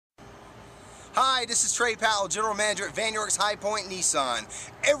Hi, this is Trey Powell, General Manager at Vann High Point Nissan.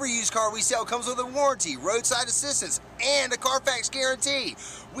 Every used car we sell comes with a warranty, roadside assistance, and a Carfax guarantee.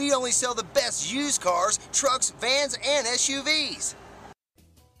 We only sell the best used cars, trucks, vans, and SUVs.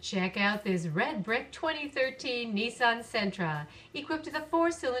 Check out this red brick 2013 Nissan Sentra, equipped with a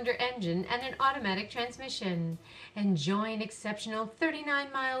 4-cylinder engine and an automatic transmission. Enjoy an exceptional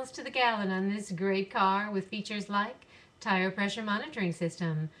 39 miles to the gallon on this great car with features like tire pressure monitoring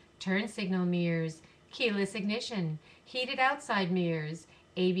system, turn signal mirrors, keyless ignition, heated outside mirrors,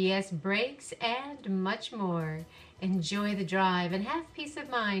 ABS brakes, and much more. Enjoy the drive and have peace of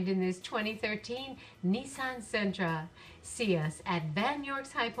mind in this 2013 Nissan Sentra. See us at Vann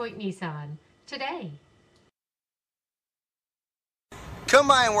High Point Nissan today. Come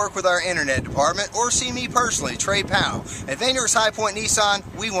by and work with our internet department or see me personally, Trey Powell. At Vann High Point Nissan,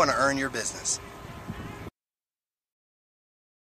 we want to earn your business.